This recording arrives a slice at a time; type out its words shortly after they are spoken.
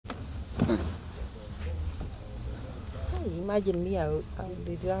Imagine me, I'll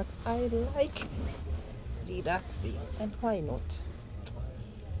relax. I like relaxing, and why not?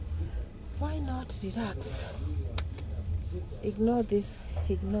 Why not relax? Ignore this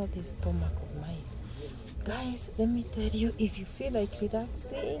stomach of mine. Guys, let me tell you, if you feel like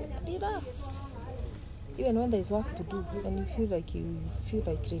relaxing, relax. Even when there's work to do and you feel like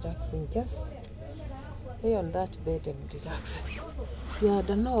relaxing, just lay on that bed and relax. You are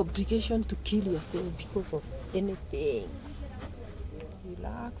under no obligation to kill yourself because of anything.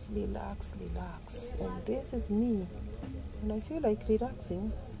 Relax. And this is me. When I feel like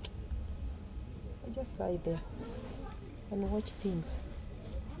relaxing, I just lie there and watch things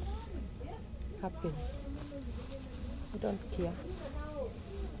happen. I don't care.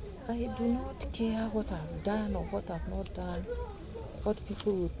 I do not care what I've done or what I've not done, what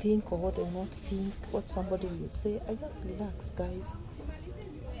people will think or what they will not think, what somebody will say. I just relax, guys.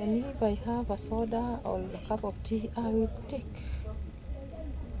 And if I have a soda or a cup of tea, I will take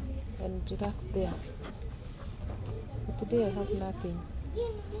and relax there. But today I have nothing.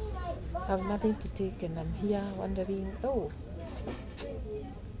 I have nothing to take, and I'm here wondering, oh,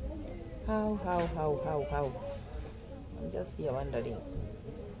 how? I'm just here wondering.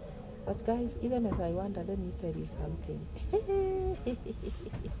 But guys, even as I wonder, let me tell you something.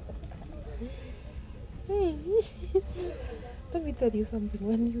 Let me tell you something.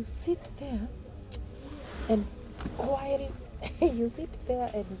 When you sit there and while you sit there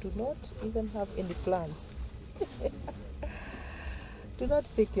and do not even have any plans, do not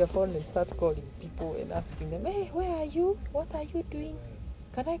take your phone and start calling people and asking them, hey, where are you? What are you doing?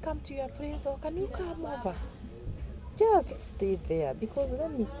 Can I come to your place or can you come over? Just stay there, because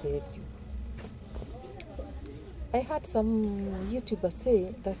let me tell you, I heard some YouTubers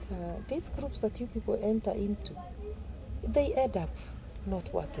say that these groups that you people enter into, they end up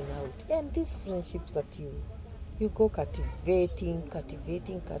not working out. And these friendships that you go cultivating,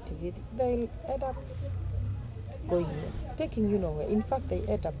 they'll end up going, taking you nowhere. In fact, they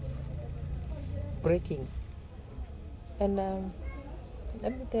end up breaking. And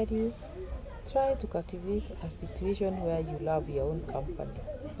let me tell you, try to cultivate a situation where you love your own company.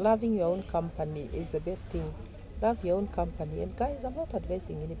 Loving your own company is the best thing. Love your own company. And guys, I'm not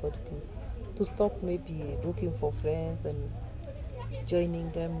advising anybody to stop maybe looking for friends and joining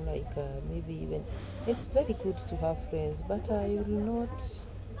them, like maybe even, it's very good to have friends, but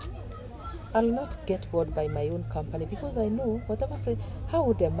I'll not get bored by my own company, because I know whatever friend, how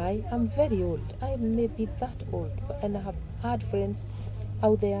old am I? I'm very old. I may be that old, and I have had friends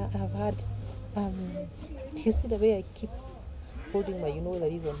out there. I have had, you see the way I keep holding my, you know the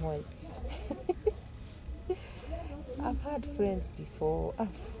reason why. I've had friends before.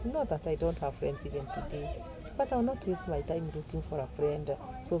 Not that I don't have friends even today, but I'll not waste my time looking for a friend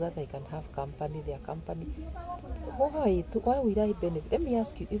so that I can have company, their company. Why will I benefit? Let me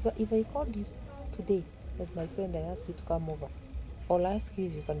ask you, if I called you today as my friend, I asked you to come over, or I ask you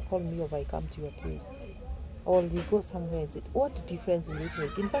if you can call me or I come to your place, or we go somewhere and sit, what difference will it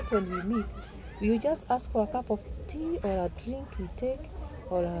make? In fact, when we meet, we just ask for a cup of tea or a drink we take,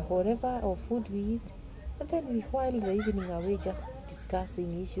 or whatever, or food we eat, and then we while the evening away just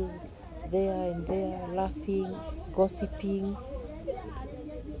discussing issues there and there, laughing, gossiping.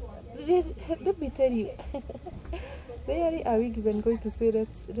 Let me tell you, rarely are we even going to say,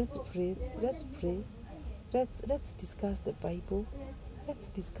 let's pray, let's discuss the Bible, let's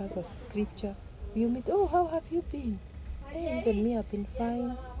discuss a scripture. You meet, oh, how have you been? Hey, even me, I've been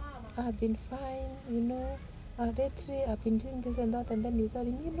fine, you know. Lately I've been doing this and that, and then you tell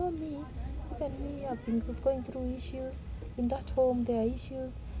him, you know me, even me, I've been going through issues. In that home there are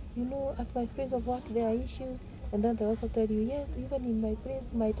issues, you know, at my place of work there are issues. And then they also tell you, yes, even in my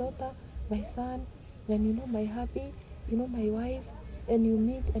place, my daughter, my son, and you know, my hubby, you know, my wife. And you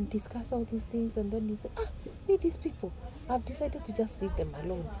meet and discuss all these things, and then you say, me, these people, I've decided to just leave them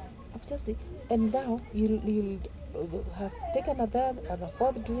alone. And now you'll have taken a third and a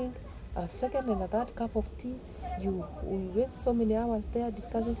fourth drink, a second and a third cup of tea. You wait so many hours there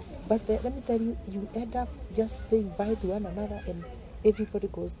discussing, but let me tell you, you end up just saying bye to one another, and everybody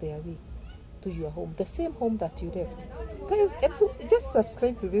goes their way to your home, the same home that you left. Guys, just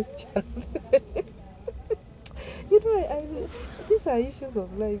subscribe to this channel. You know, these are issues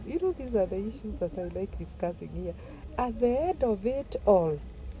of life. You know, these are the issues that I like discussing here. At the end of it all,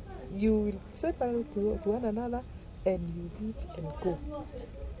 you will separate to one another, and you leave and go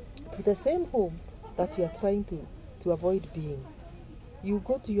to the same home that you are trying to avoid being. You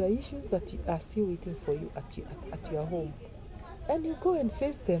go to your issues that are still waiting for you at your home, and you go and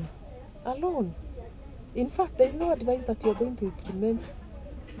face them alone. In fact, there is no advice that you are going to implement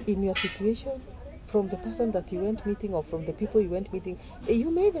in your situation, from the person that you went meeting or from the people you went meeting. You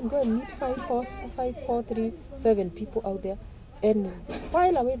may even go and meet 7 people out there and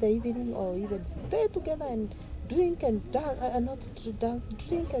while away the evening, or even stay together and drink and dance, not dance,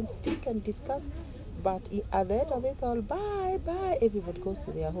 drink and speak and discuss. But at the end of it all, bye, everybody goes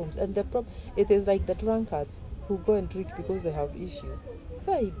to their homes. And it is like the drunkards who go and drink because they have issues.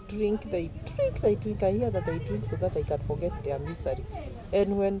 They drink. I hear that they drink so that they can forget their misery.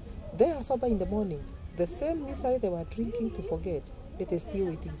 And when they are sober in the morning, the same misery they were drinking to forget, it is still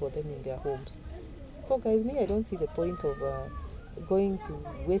waiting for them in their homes. So guys, me, I don't see the point of going to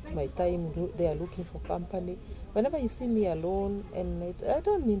waste my time there looking for company. Whenever you see me alone, and I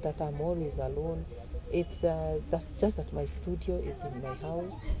don't mean that I'm always alone. It's that's just that my studio is in my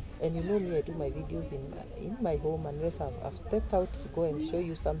house, and you know me, I do my videos in my home unless I've stepped out to go and show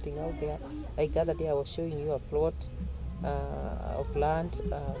you something out there. Like the other day I was showing you a plot of land,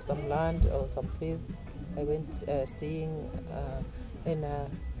 some land or some place I went seeing, and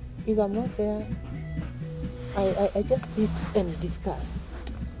if I'm not there, I just sit and discuss.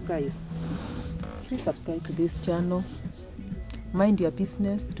 So guys, please subscribe to this channel. Mind your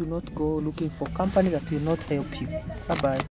business. Do not go looking for company that will not help you. Bye bye.